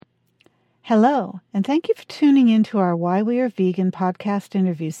Hello, and thank you for tuning in to our Why We Are Vegan podcast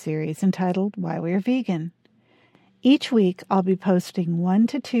interview series entitled Why We Are Vegan. Each week, I'll be posting 1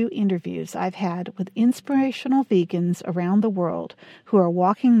 to 2 interviews I've had with inspirational vegans around the world who are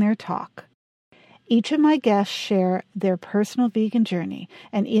walking their talk. Each of my guests share their personal vegan journey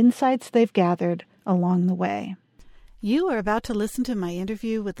and insights they've gathered along the way. You are about to listen to my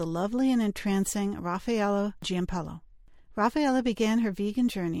interview with the lovely and entrancing Raffaella Giampaolo. Raffaella began her vegan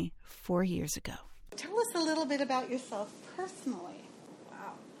journey 4 years ago. Tell us a little bit about yourself personally.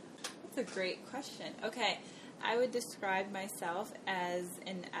 Wow, that's a great question. Okay, I would describe myself as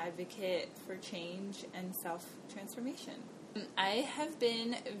an advocate for change and self-transformation. I have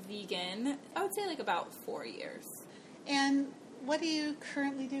been vegan, I would say about 4 years. And what do you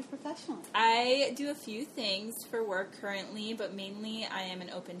currently do professionally? I do a few things for work currently, but mainly I am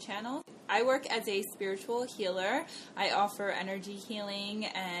an open channel. I work as a spiritual healer. I offer energy healing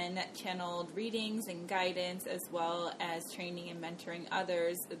and channeled readings and guidance, as well as training and mentoring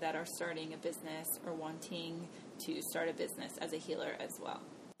others that are starting a business or wanting to start a business as a healer as well.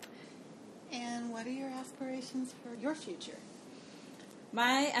 And what are your aspirations for your future?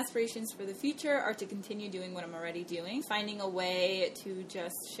 My aspirations for the future are to continue doing what I'm already doing, finding a way to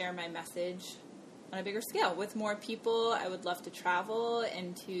just share my message on a bigger scale with more people. I would love to travel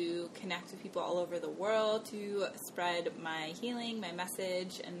and to connect with people all over the world, to spread my healing, my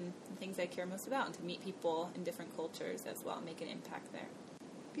message, and the things I care most about, and to meet people in different cultures as well, make an impact there.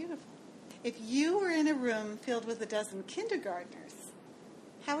 Beautiful. If you were in a room filled with a dozen kindergartners,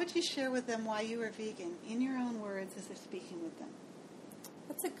 how would you share with them why you were vegan, in your own words, as if speaking with them?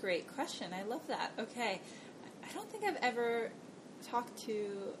 That's a great question. I love that. Okay. I don't think I've ever talked to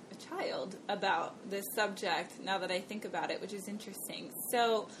a child about this subject now that I think about it, which is interesting.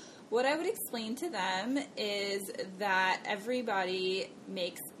 So what I would explain to them is that everybody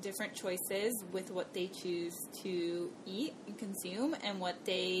makes different choices with what they choose to eat and consume and what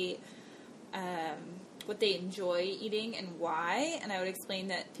they enjoy eating and why. And I would explain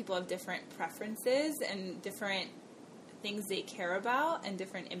that people have different preferences and different things they care about and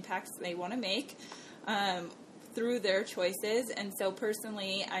different impacts they want to make through their choices. And so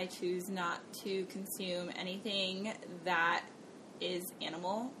personally, I choose not to consume anything that is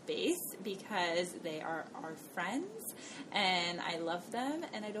animal-based because they are our friends and I love them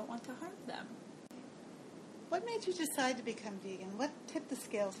and I don't want to harm them. What made you decide to become vegan? What tipped the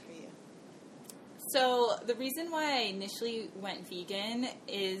scales for you? So the reason why I initially went vegan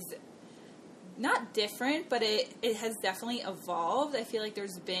is not different, but it has definitely evolved. I feel like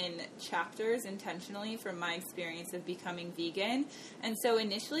there's been chapters intentionally from my experience of becoming vegan. And so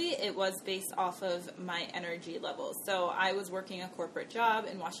initially it was based off of my energy levels. So I was working a corporate job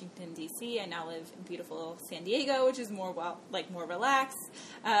in Washington, D.C. I now live in beautiful San Diego, which is more relaxed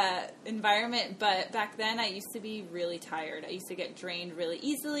environment. But back then I used to be really tired. I used to get drained really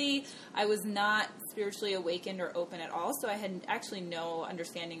easily. I was not spiritually awakened or open at all. So I had actually no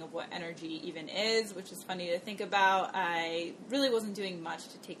understanding of what energy even is, which is funny to think about. I really wasn't doing much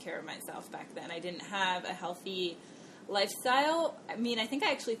to take care of myself back then. I didn't have a healthy lifestyle. I mean, I think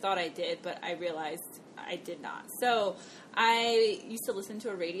I actually thought I did, but I realized I did not. So I used to listen to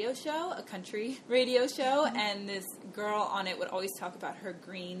a radio show, a country radio show, and this girl on it would always talk about her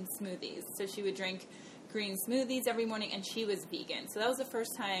green smoothies. So she would drink green smoothies every morning, and she was vegan. So that was the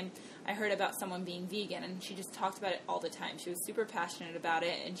first time I heard about someone being vegan, and she just talked about it all the time. She was super passionate about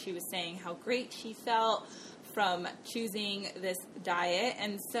it, and she was saying how great she felt from choosing this diet.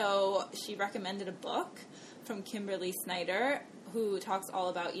 And so she recommended a book from Kimberly Snyder, who talks all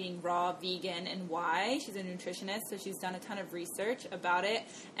about eating raw, vegan, and why. She's a nutritionist, so she's done a ton of research about it,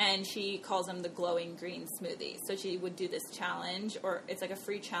 and she calls them the glowing green smoothies. So she would do this challenge, or it's like a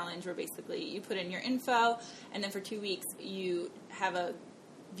free challenge where basically you put in your info, and then for 2 weeks you have a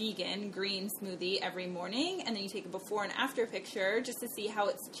vegan green smoothie every morning, and then you take a before and after picture just to see how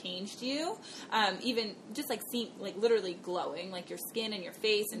it's changed you, even just seeing literally glowing, like your skin and your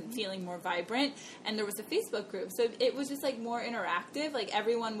face, and feeling more vibrant. And there was a Facebook group, so it was just more interactive.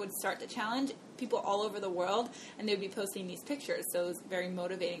 Everyone would start the challenge, people all over the world, and they would be posting these pictures. So it was very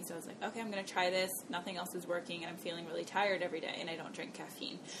motivating. So I was like, okay, I'm going to try this. Nothing else is working, and I'm feeling really tired every day, and I don't drink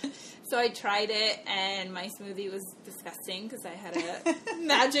caffeine. So I tried it, and my smoothie was disgusting because I had a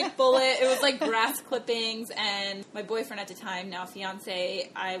magic bullet. It was like grass clippings, and my boyfriend at the time, now fiance,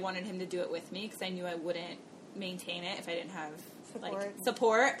 I wanted him to do it with me because I knew I wouldn't maintain it if I didn't have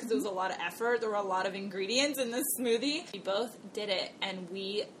support, because it was a lot of effort. There were a lot of ingredients in this smoothie. We both did it, and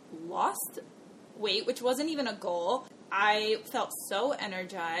we lost weight, which wasn't even a goal. I felt so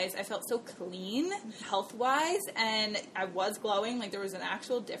energized. I felt so clean, health-wise, and I was glowing. Like, there was an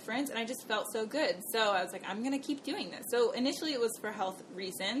actual difference, and I just felt so good. So I was like, I'm going to keep doing this. So initially it was for health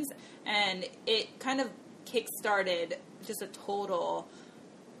reasons, and it kind of kick-started just a total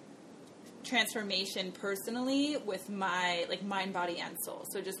transformation personally with my mind, body, and soul.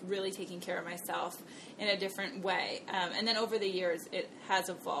 So just really taking care of myself in a different way. And then over the years, it has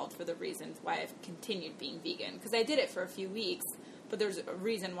evolved for the reasons why I've continued being vegan. Because I did it for a few weeks, but there's a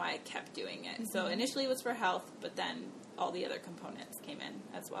reason why I kept doing it. So initially it was for health, but then all the other components came in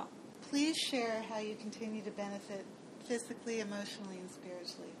as well. Please share how you continue to benefit physically, emotionally, and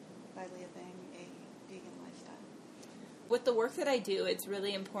spiritually by living a vegan lifestyle. With the work that I do, it's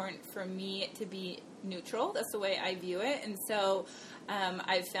really important for me to be neutral. That's the way I view it. And so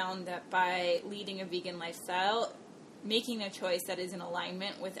I've found that by leading a vegan lifestyle, making a choice that is in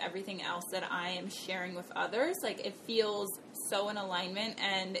alignment with everything else that I am sharing with others, like, it feels so in alignment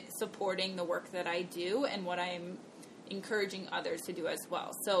and supporting the work that I do and what I'm encouraging others to do as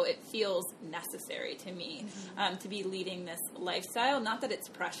well. So it feels necessary to me to be leading this lifestyle. Not that it's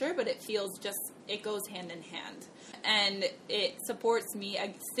pressure, but it feels it goes hand in hand. And it supports me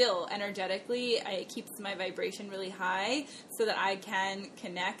still energetically. It keeps my vibration really high so that I can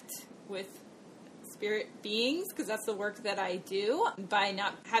connect with spirit beings, because that's the work that I do, by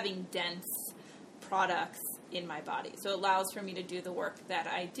not having dense products in my body. So it allows for me to do the work that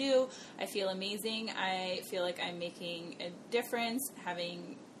I do. I feel amazing. I feel like I'm making a difference,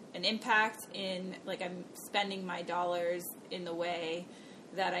 having an impact in, like, I'm spending my dollars in the way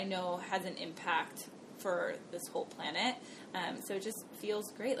that I know has an impact for this whole planet. So it just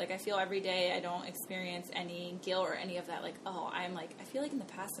feels great. Like, I feel every day I don't experience any guilt or any of that. Like, I feel like in the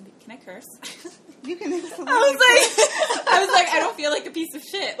past, can I curse? You can. I was like, I don't feel like a piece of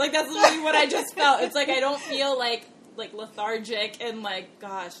shit. Like, that's literally what I just felt. It's like, I don't feel like lethargic and like,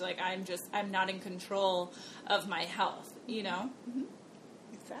 gosh, like, I'm not in control of my health, you know? Mm-hmm.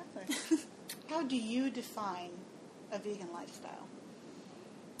 Exactly. How do you define a vegan lifestyle?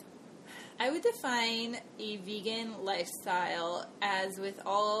 I would define a vegan lifestyle as, with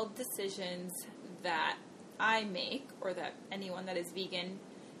all decisions that I make, or that anyone that is vegan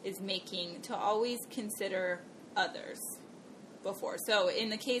is making, to always consider others before. So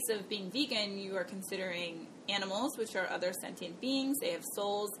in the case of being vegan, you are considering animals, which are other sentient beings. They have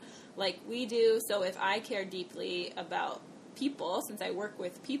souls like we do. So if I care deeply about people, since I work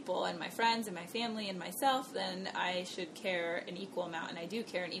with people and my friends and my family and myself, then I should care an equal amount, and I do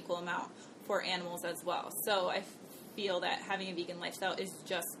care an equal amount for animals as well. So I feel that having a vegan lifestyle is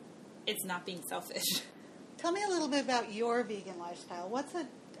it's not being selfish. Tell me a little bit about your vegan lifestyle. What's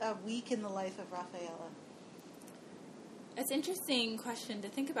a week in the life of Raffaella? It's an interesting question to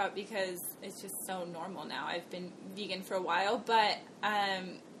think about because it's just so normal now. I've been vegan for a while, but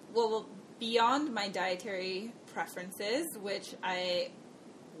beyond my dietary preferences, which I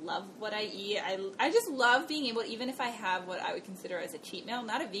love what I eat. I just love being able, even if I have what I would consider as a cheat meal,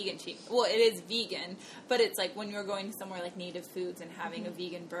 not a vegan cheat. Well, it is vegan, but it's like when you're going somewhere like Native Foods and having a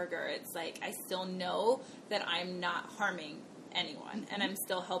vegan burger, it's like I still know that I'm not harming anyone, and I'm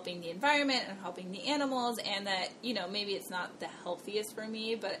still helping the environment and helping the animals, and that, you know, maybe it's not the healthiest for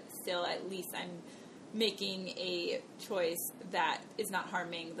me, but still at least I'm making a choice that is not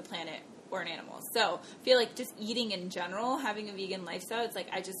harming the planet or an animal. So I feel like just eating in general, having a vegan lifestyle, it's like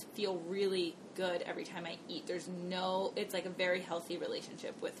I just feel really good every time I eat. It's like a very healthy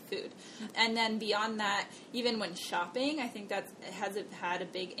relationship with food. And then beyond that, even when shopping, I think that has had a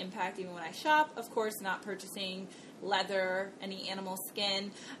big impact even when I shop. Of course, not purchasing leather, any animal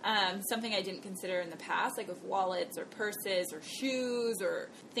skin, something I didn't consider in the past, like with wallets or purses or shoes or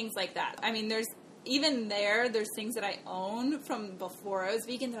things like that. I mean, there's things that I own from before I was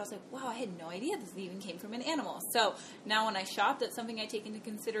vegan that I was like, wow, I had no idea this even came from an animal. So now when I shop, that's something I take into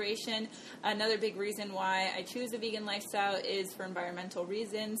consideration. Another big reason why I choose a vegan lifestyle is for environmental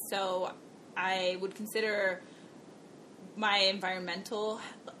reasons. So I would consider my environmental,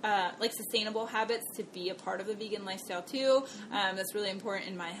 sustainable habits to be a part of the vegan lifestyle too. That's really important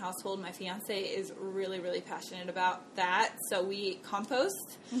in my household. My fiance is really, really passionate about that. So we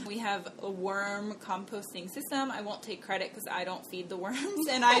compost. We have a worm composting system. I won't take credit because I don't feed the worms,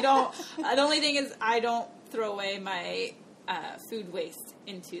 and the only thing is I don't throw away my food waste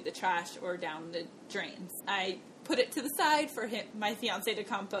into the trash or down the drains. I put it to the side for my fiance to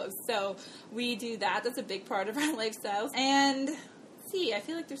compost. So we do that. That's a big part of our lifestyles. And I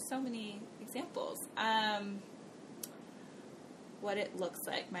feel like there's so many examples. What it looks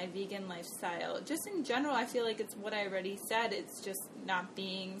like, my vegan lifestyle. Just in general, I feel like it's what I already said. It's just not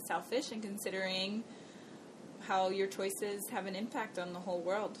being selfish and considering how your choices have an impact on the whole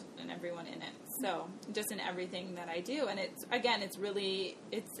world and everyone in it. So just in everything that I do. And it's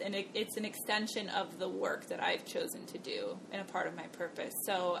an extension of the work that I've chosen to do and a part of my purpose.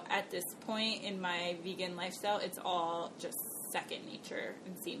 So at this point in my vegan lifestyle, it's all just second nature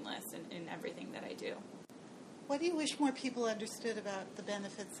and seamless in everything that I do. What do you wish more people understood about the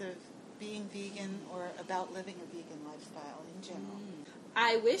benefits of being vegan or about living a vegan lifestyle in general?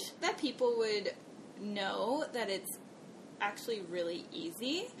 I wish that people would know that it's actually really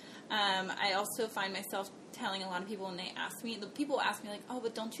easy. I also find myself telling a lot of people when people ask me like, oh,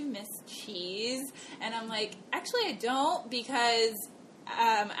 but don't you miss cheese? And I'm like, actually I don't, because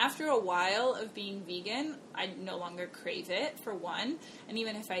after a while of being vegan, I no longer crave it, for one. And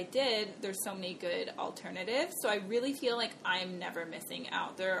even if I did, there's so many good alternatives. So I really feel like I'm never missing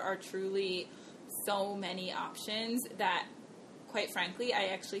out. There are truly so many options that, quite frankly, I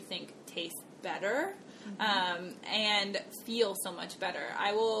actually think taste better. And feel so much better.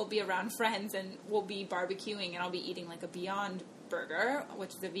 I will be around friends and we'll be barbecuing and I'll be eating like a Beyond Burger,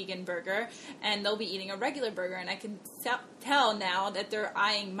 which is a vegan burger, and they'll be eating a regular burger, and I can tell now that they're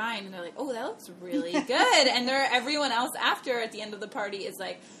eyeing mine and they're like, oh, that looks really good. And everyone else after at the end of the party is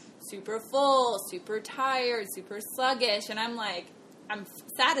like super full, super tired, super sluggish, and I'm like, I'm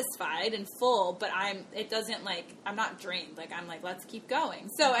satisfied and full, but I'm not drained. Like, I'm like, let's keep going.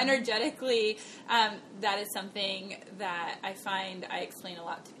 So energetically, that is something that I find I explain a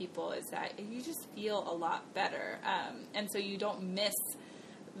lot to people, is that you just feel a lot better. And so you don't miss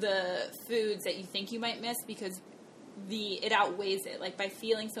the foods that you think you might miss, because it outweighs it. Like, by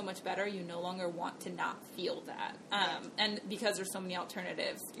feeling so much better, you no longer want to not feel that. And because there's so many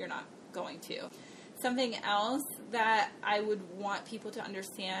alternatives, you're not going to. Something else that I would want people to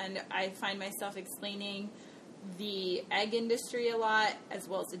understand, I find myself explaining the egg industry a lot, as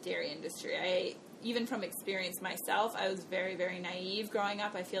well as the dairy industry. Even from experience myself, I was very, very naive growing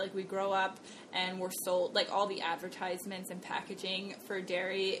up. I feel like we grow up and we're sold, like, all the advertisements and packaging for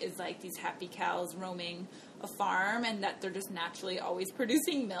dairy is like these happy cows roaming a farm, and that they're just naturally always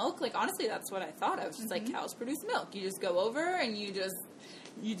producing milk. Like, honestly, that's what I thought. I was just like, cows produce milk. You just go over and you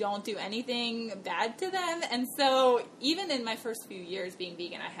don't do anything bad to them. And so even in my first few years being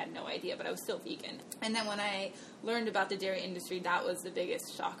vegan, I had no idea, but I was still vegan. And then when I learned about the dairy industry, that was the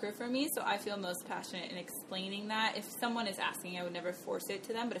biggest shocker for me. So I feel most passionate in explaining that. If someone is asking, I would never force it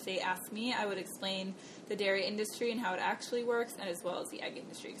to them, but if they ask me, I would explain the dairy industry and how it actually works, and as well as the egg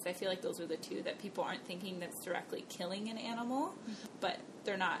industry, because I feel like those are the two that people aren't thinking that's directly killing an animal, but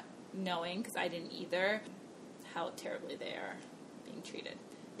they're not knowing, because I didn't either, how terribly they are being treated.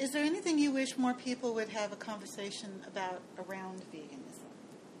 Is there anything you wish more people would have a conversation about around veganism?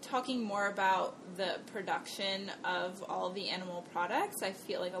 Talking more about the production of all the animal products. I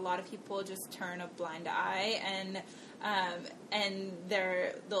feel like a lot of people just turn a blind eye, and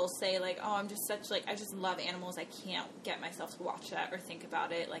they'll say like, oh, I just love animals. I can't get myself to watch that or think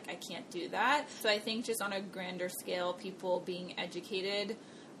about it. Like, I can't do that. So I think just on a grander scale, people being educated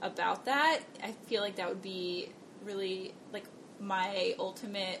about that, I feel like that would be really, like, my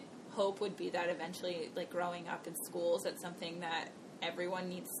ultimate hope would be that eventually, like, growing up in schools, that's something that everyone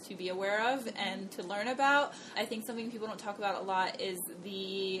needs to be aware of and to learn about. I think something people don't talk about a lot is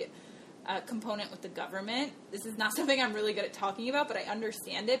the component with the government. This is not something I'm really good at talking about, but I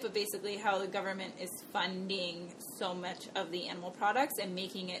understand it. But basically how the government is funding so much of the animal products and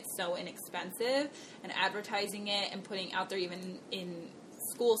making it so inexpensive and advertising it and putting out there even in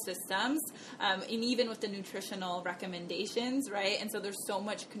school systems, and even with the nutritional recommendations, right? And so there's so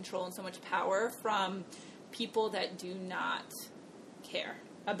much control and so much power from people that do not care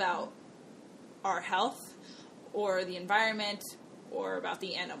about our health or the environment or about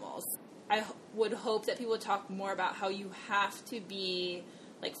the animals. I would hope that people would talk more about how you have to be,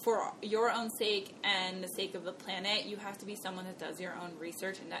 like, for your own sake and the sake of the planet, you have to be someone that does your own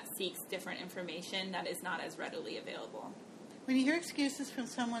research and that seeks different information that is not as readily available. When you hear excuses from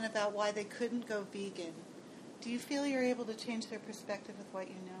someone about why they couldn't go vegan, do you feel you're able to change their perspective with what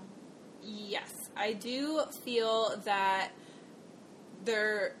you know? Yes, I do feel that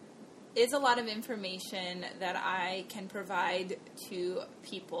there is a lot of information that I can provide to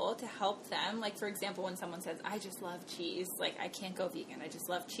people to help them. Like, for example, when someone says, I just love cheese, like, I can't go vegan, I just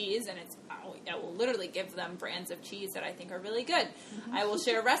love cheese, and I will literally give them brands of cheese that I think are really good. I will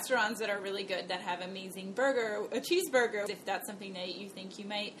share restaurants that are really good, that have amazing a cheeseburger, if that's something that you think you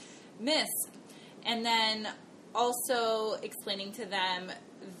might miss. And then also explaining to them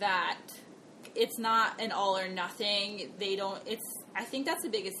that it's not an all or nothing. I think that's the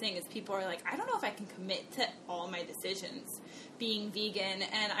biggest thing is people are like, I don't know if I can commit to all my decisions being vegan.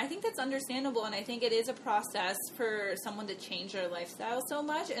 And I think that's understandable. And I think it is a process for someone to change their lifestyle so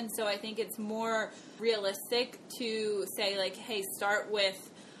much. And so I think it's more realistic to say like, hey, start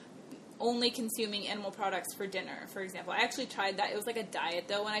with only consuming animal products for dinner, for example. I actually tried that. It was like a diet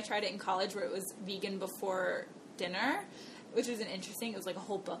though when I tried it in college where it was vegan before dinner, which was interesting. It was like a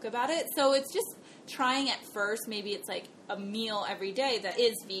whole book about it. So it's just trying at first. Maybe it's like a meal every day that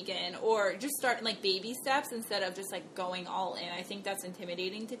is vegan, or just starting like baby steps instead of just like going all in. I think that's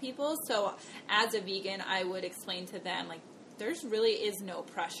intimidating to people. So as a vegan, I would explain to them like there's really is no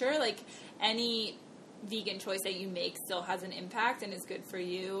pressure. Like any vegan choice that you make still has an impact and is good for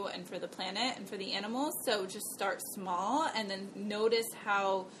you and for the planet and for the animals. So just start small and then notice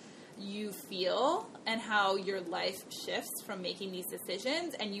how you feel and how your life shifts from making these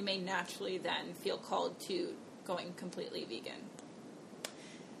decisions, and you may naturally then feel called to going completely vegan.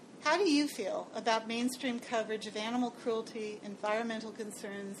 How do you feel about mainstream coverage of animal cruelty, environmental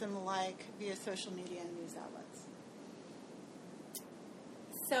concerns, and the like via social media and news outlets?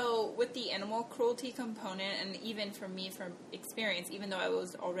 So with the animal cruelty component, and even for me from experience, even though I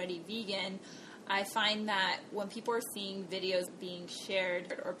was already vegan, I find that when people are seeing videos being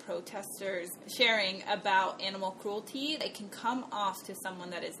shared or protesters sharing about animal cruelty, it can come off to someone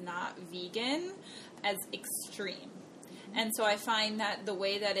that is not vegan as extreme. And so I find that the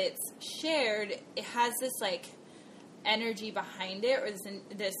way that it's shared, it has this like energy behind it, or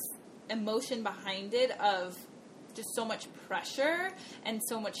this emotion behind it of just so much pressure and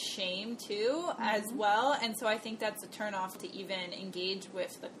so much shame too, as well. And so I think that's a turnoff to even engage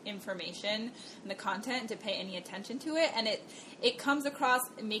with the information and the content and to pay any attention to it. And it comes across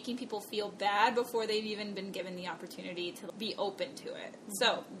making people feel bad before they've even been given the opportunity to be open to it.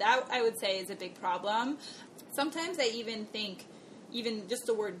 So that I would say is a big problem. Sometimes I even think even just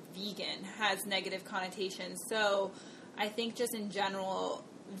the word vegan has negative connotations. So I think just in general,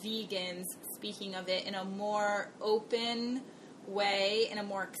 vegans speaking of it in a more open way, in a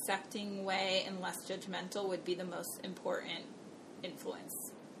more accepting way, and less judgmental would be the most important influence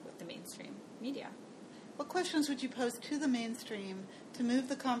with the mainstream media. What questions would you pose to the mainstream to move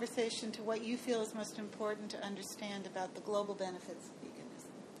the conversation to what you feel is most important to understand about the global benefits of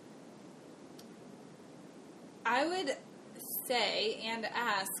veganism? I would say and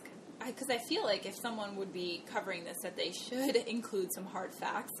ask, because I feel like if someone would be covering this, that they should include some hard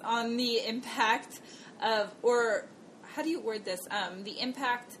facts on the impact of, or how do you word this, the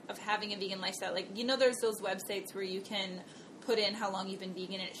impact of having a vegan lifestyle. Like, you know, there's those websites where you can put in how long you've been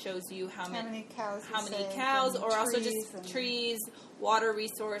vegan and it shows you how many cows, or also just trees, water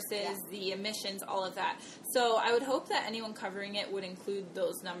resources, the emissions, all of that. So I would hope that anyone covering it would include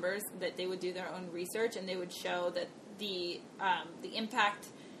those numbers, that they would do their own research and they would show that the impact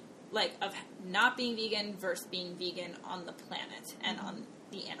like of not being vegan versus being vegan on the planet and on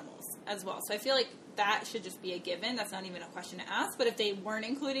the animals as well. So I feel like that should just be a given. That's not even a question to ask. But if they weren't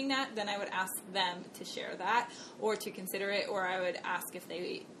including that, then I would ask them to share that or to consider it, or I would ask if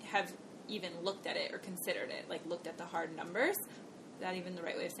they have even looked at it or considered it, like looked at the hard numbers. Is that even the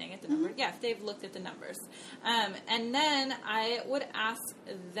right way of saying it? The number? Yeah, if they've looked at the numbers. And then I would ask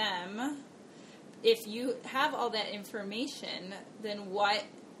them, if you have all that information, then what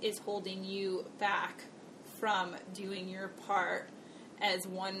is holding you back from doing your part as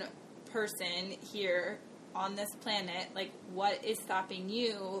one person here on this planet? Like, what is stopping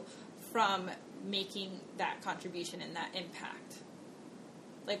you from making that contribution and that impact?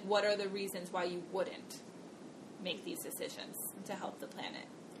 Like, what are the reasons why you wouldn't make these decisions to help the planet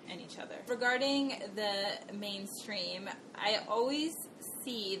and each other? Regarding the mainstream, I always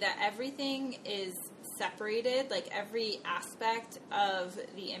see that everything is separated. Like, every aspect of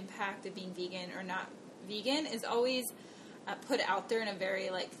the impact of being vegan or not vegan is always put out there in a very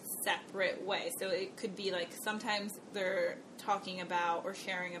like separate way. So it could be like sometimes they're talking about or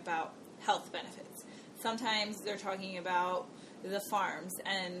sharing about health benefits. Sometimes they're talking about the farms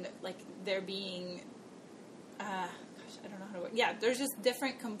and like there being I don't know how to word. Yeah, there's just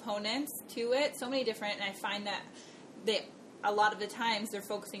different components to it. So many different, and I find that a lot of the times they're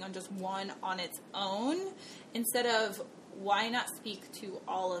focusing on just one on its own instead of why not speak to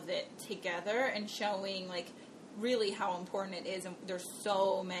all of it together and showing like really how important it is. And there's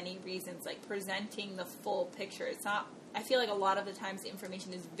so many reasons, like presenting the full picture. It's not, I feel like a lot of the times the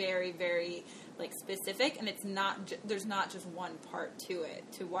information is very, very like specific, and it's not, there's not just one part to it,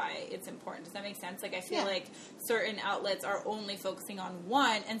 to why it's important. Does that make sense? Like I feel like certain outlets are only focusing on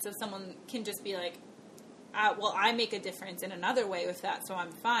one, and so someone can just be like, well, I make a difference in another way with that, so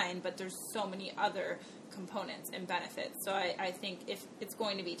I'm fine, but there's so many other components and benefits. So I think if it's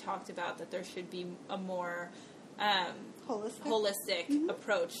going to be talked about, that there should be a more holistic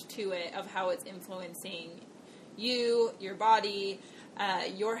approach to it, of how it's influencing you, your body,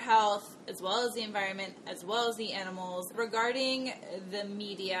 your health, as well as the environment, as well as the animals. Regarding the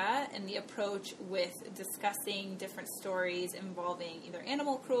media and the approach with discussing different stories involving either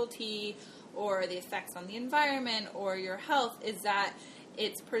animal cruelty or the effects on the environment or your health, is that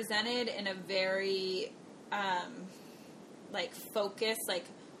it's presented in a very focused,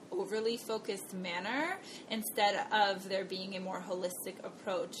 overly focused manner, instead of there being a more holistic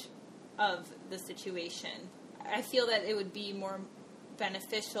approach of the situation. I feel that it would be more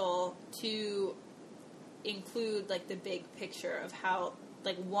beneficial to include the big picture of how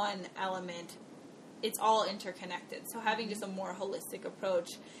one element, it's all interconnected. So having just a more holistic approach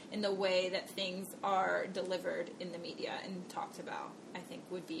in the way that things are delivered in the media and talked about, I think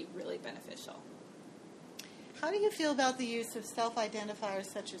would be really beneficial. How do you feel about the use of self-identifiers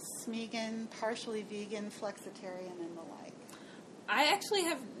such as Smeagol, partially vegan, flexitarian, and the like? I actually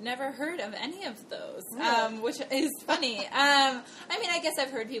have never heard of any of those, really? Which is funny. I guess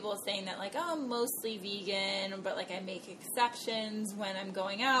I've heard people saying that, I'm mostly vegan, but, I make exceptions when I'm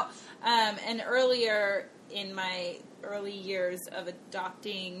going out. And earlier in my early years of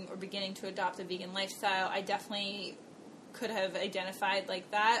adopting or beginning to adopt a vegan lifestyle, I definitely could have identified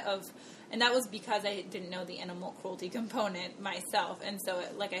that and that was because I didn't know the animal cruelty component myself. And so,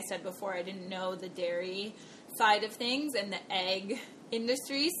 like I said before, I didn't know the dairy side of things and the egg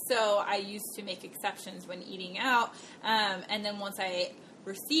industry. So I used to make exceptions when eating out. And then once I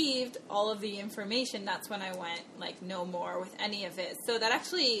received all of the information, that's when I went, no more with any of it. So that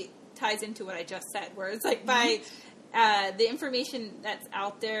actually ties into what I just said, where it's by the information that's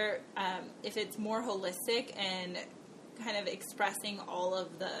out there, if it's more holistic and kind of expressing all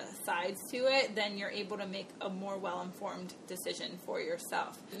of the sides to it, then you're able to make a more well-informed decision for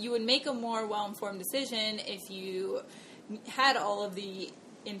yourself. You would make a more well-informed decision if you had all of the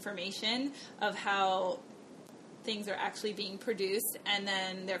information of how things are actually being produced, and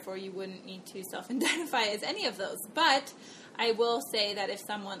then therefore you wouldn't need to self-identify as any of those. But I will say that if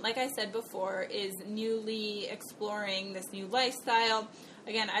someone, like I said before, is newly exploring this new lifestyle,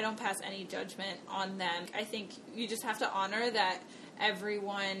 again, I don't pass any judgment on them. I think you just have to honor that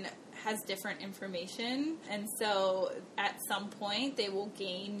everyone has different information, and so at some point they will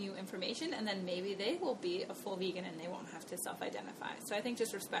gain new information, and then maybe they will be a full vegan and they won't have to self-identify. So I think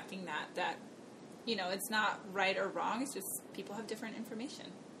just respecting that it's not right or wrong, it's just people have different information.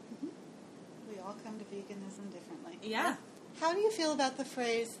 Mm-hmm. We all come to veganism differently. Yeah. How do you feel about the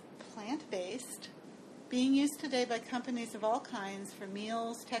phrase plant-based being used today by companies of all kinds for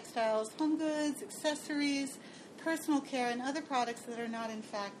meals, textiles, home goods, accessories, personal care, and other products that are not, in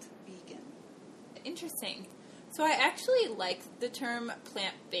fact, vegan? Interesting. So I actually like the term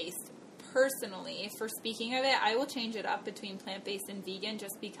plant-based personally. For speaking of it, I will change it up between plant-based and vegan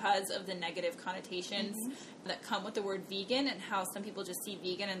just because of the negative connotations that come with the word vegan, and how some people just see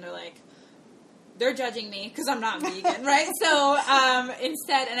vegan and they're judging me because I'm not vegan, right? So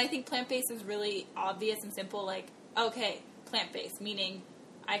instead, and I think plant-based is really obvious and simple, okay, plant-based, meaning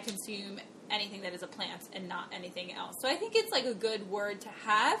I consume anything that is a plant and not anything else. So I think it's a good word to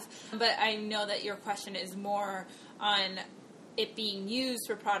have, but I know that your question is more on it being used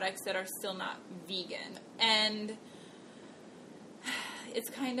for products that are still not vegan. And it's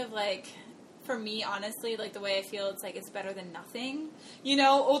kind of for me, honestly, the way I feel, it's better than nothing.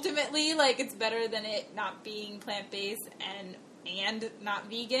 Ultimately, it's better than it not being plant-based and not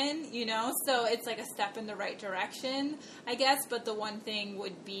vegan, So it's a step in the right direction, I guess. But the one thing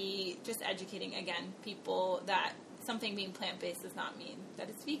would be just educating, again, people that something being plant-based does not mean that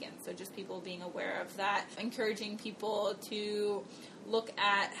it's vegan. So just people being aware of that, encouraging people to look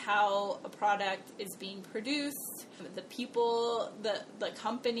at how a product is being produced, the people, the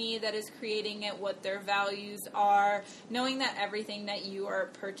company that is creating it, what their values are, knowing that everything that you are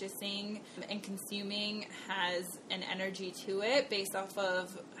purchasing and consuming has an energy to it based off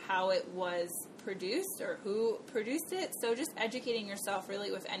of how it was produced or who produced it. So just educating yourself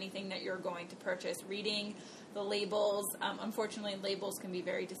really with anything that you're going to purchase, reading the labels. Unfortunately, labels can be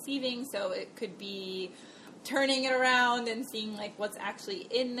very deceiving, so it could be turning it around and seeing what's actually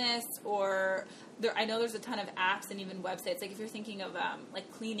in this, or I know there's a ton of apps and even websites, if you're thinking of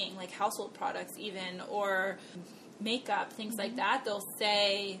cleaning, household products even, or makeup, things like that, they'll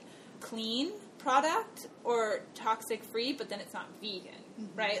say clean product or toxic free, but then it's not vegan,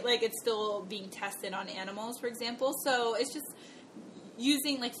 right? It's still being tested on animals, for example. So it's just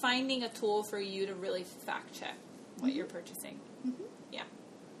using, finding a tool for you to really fact check what you're purchasing. Yeah.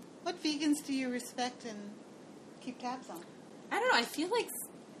 What vegans do you respect and keep tabs on? I don't know. I feel like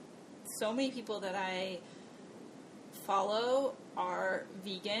so many people that I follow are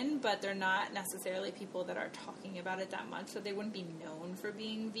vegan, but they're not necessarily people that are talking about it that much, so they wouldn't be known for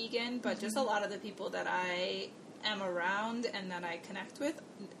being vegan, but just a lot of the people that I am around and that I connect with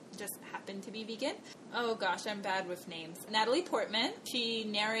just happen to be vegan. Oh gosh, I'm bad with names. Natalie Portman, she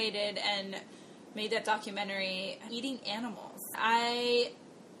narrated and made that documentary, Eating Animals. I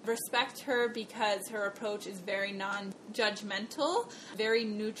respect her because her approach is very non-judgmental, very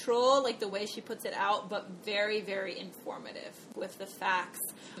neutral, like the way she puts it out, but very, very informative with the facts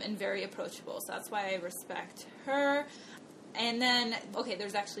and very approachable. So that's why I respect her. And then, okay,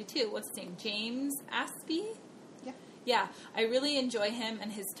 there's actually two. What's his name? James Aspey? Yeah, I really enjoy him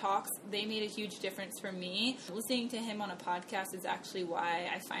and his talks. They made a huge difference for me. Listening to him on a podcast is actually why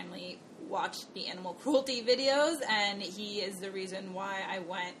I finally watched the animal cruelty videos, and he is the reason why I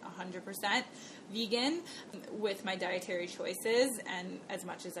went 100% vegan with my dietary choices and as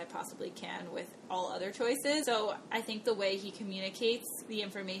much as I possibly can with all other choices. So I think the way he communicates the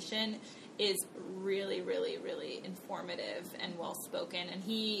information is really, really, really informative and well-spoken, and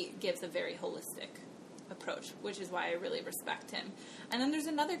he gives a very holistic approach, which is why I really respect him. And then there's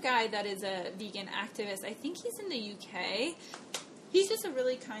another guy that is a vegan activist. I think he's in the UK. He's just a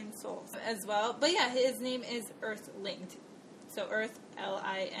really kind soul as well. But yeah, his name is EarthlingEd. So Earth,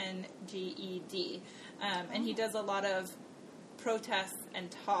 L-I-N-G-E-D. And he does a lot of protests and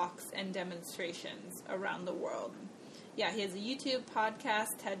talks and demonstrations around the world. Yeah, he has a YouTube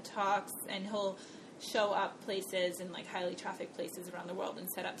podcast, TED Talks, and he'll show up places in like highly trafficked places around the world and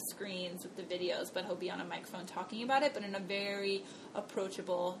set up screens with the videos, but he'll be on a microphone talking about it, but in a very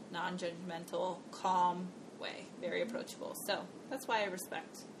approachable, non-judgmental, calm way. Very approachable. So that's why I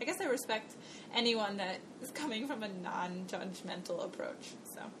respect anyone that is coming from a non-judgmental approach.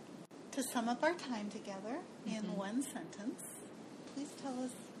 So to sum up our time together in one sentence, please tell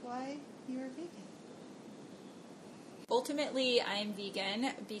us why you're vegan. Ultimately, I'm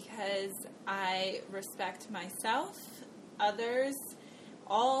vegan because I respect myself, others,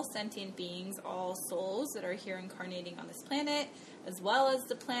 all sentient beings, all souls that are here incarnating on this planet, as well as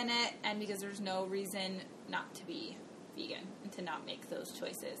the planet, and because there's no reason not to be vegan and to not make those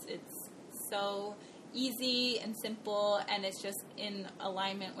choices. It's so easy and simple, and it's just in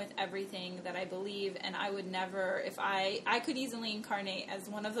alignment with everything that I believe, and I would never, if I could easily incarnate as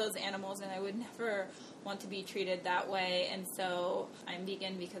one of those animals, and I would never want to be treated that way, and so I'm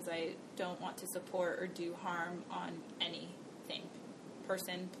vegan because I don't want to support or do harm on anything,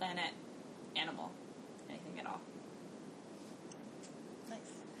 person, planet, animal, anything at all. Nice.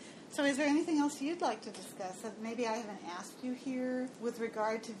 So is there anything else you'd like to discuss that maybe I haven't asked you here with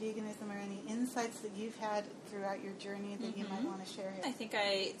regard to veganism, or any insights that you've had throughout your journey that you might want to share here? I think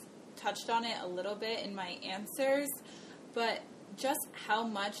I touched on it a little bit in my answers, but just how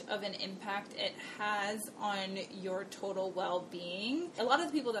much of an impact it has on your total well-being. A lot of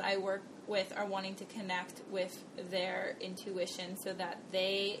the people that I work with are wanting to connect with their intuition so that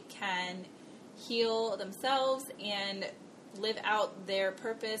they can heal themselves and live out their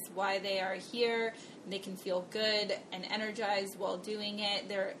purpose, why they are here. They can feel good and energized while doing it.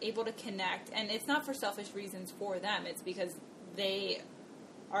 They're able to connect, and it's not for selfish reasons for them. It's because they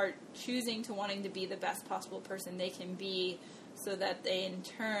are choosing to wanting to be the best possible person they can be, so that they in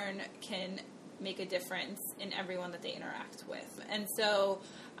turn can make a difference in everyone that they interact with. And so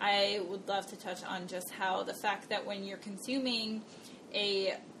I would love to touch on just how the fact that when you're consuming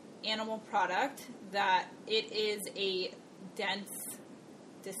a animal product, that it is a dense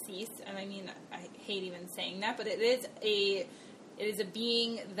deceased, and I mean, I hate even saying that, but it is a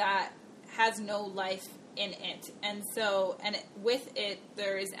being that has no life in it. And so, with it,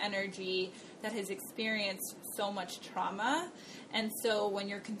 there is energy that has experienced so much trauma. And so when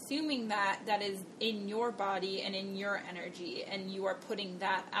you're consuming that is in your body and in your energy, and you are putting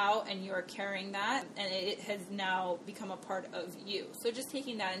that out and you are carrying that, and it has now become a part of you. So just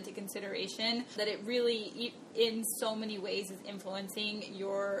taking that into consideration, that it really, in so many ways, is influencing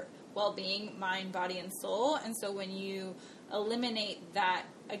your well-being, mind, body, and soul. And so when you eliminate that,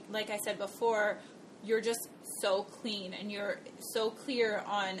 like I said before, you're just so clean and you're so clear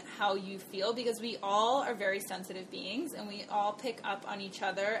on how you feel, because we all are very sensitive beings and we all pick up on each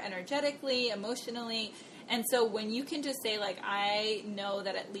other energetically, emotionally. And so when you can just say, like, I know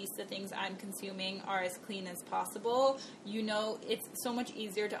that at least the things I'm consuming are as clean as possible, you know, it's so much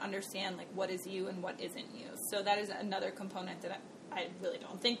easier to understand, like, what is you and what isn't you. So that is another component that I really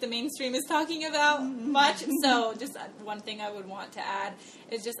don't think the mainstream is talking about much. So just one thing I would want to add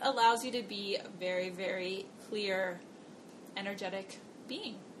is just allows you to be a very, very clear, energetic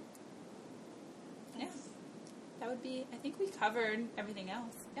being. that would be, I think we covered everything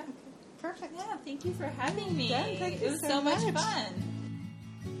else. Yeah. Perfect. Yeah, thank you for having me. Thank you it was so much fun.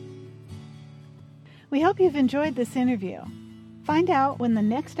 We hope you've enjoyed this interview. Find out when the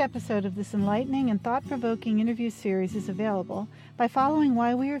next episode of this enlightening and thought-provoking interview series is available by following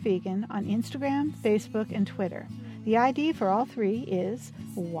Why We Are Vegan on Instagram, Facebook, and Twitter. The ID for all three is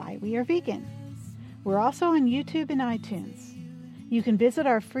Why We Are Vegan. We're also on YouTube and iTunes. You can visit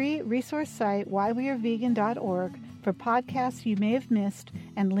our free resource site, whywearevegan.org, for podcasts you may have missed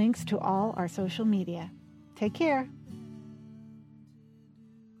and links to all our social media. Take care.